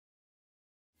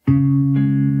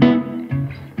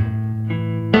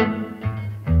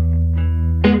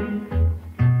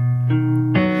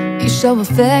show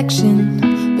affection,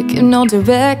 but give no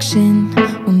direction.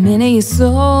 One minute you're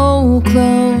so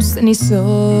close and you're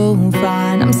so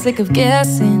fine. I'm sick of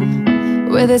guessing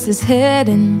where this is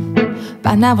heading.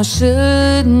 By now I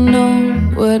should know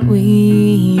what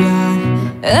we are.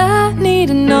 I need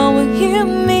to know what you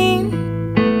mean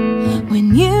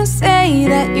when you say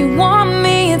that you want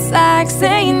me. It's like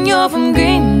saying you're from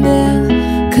Greenville.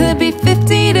 Could be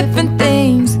 50 different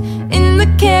things. In the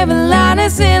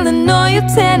Carolinas, Illinois, or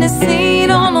Tennessee,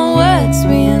 don't know what's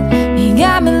real. You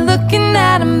got me looking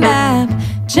at a map,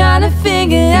 trying to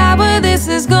figure out where this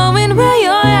is going, where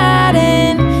you're at.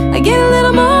 And I get a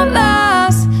little more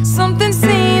lost. Something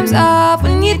seems off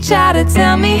when you try to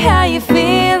tell me how you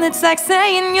feel. It's like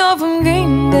saying you're from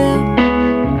Greenville.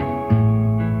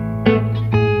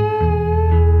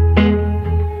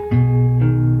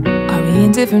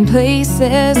 In different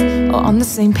places or on the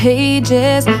same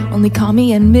pages. Only call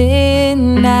me at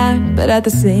midnight, but at the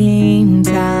same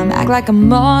time act like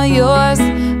I'm all yours,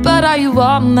 but are you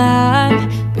all mine?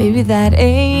 Baby, that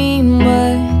ain't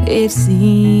what it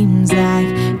seems like.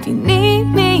 If you need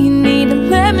me, you need to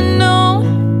let me know,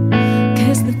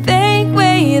 'cause the fake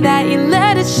way that you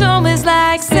let it show is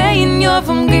like saying you're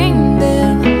from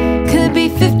Greenville. Could be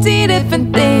 50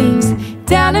 different things.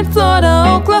 Down in Florida,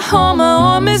 Oklahoma,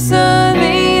 or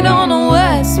Missouri, don't know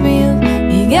what's real.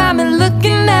 You got me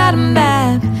looking at a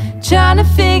map, trying to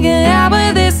figure out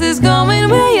where this is going,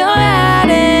 where you're at.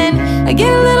 And I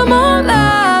get a little more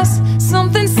lost.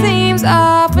 Something seems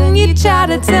off when you try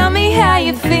to tell me how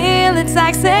you feel. It's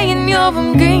like saying you're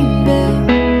from Greenville.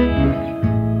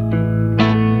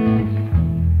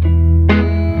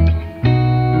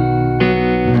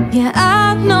 Yeah,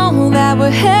 I know that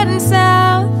we're heading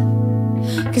south,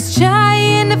 'cause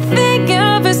trying to figure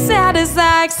us out is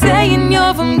like saying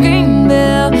you're from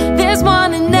Greenville. There's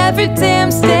one in every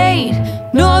damn state.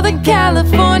 Northern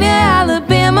California,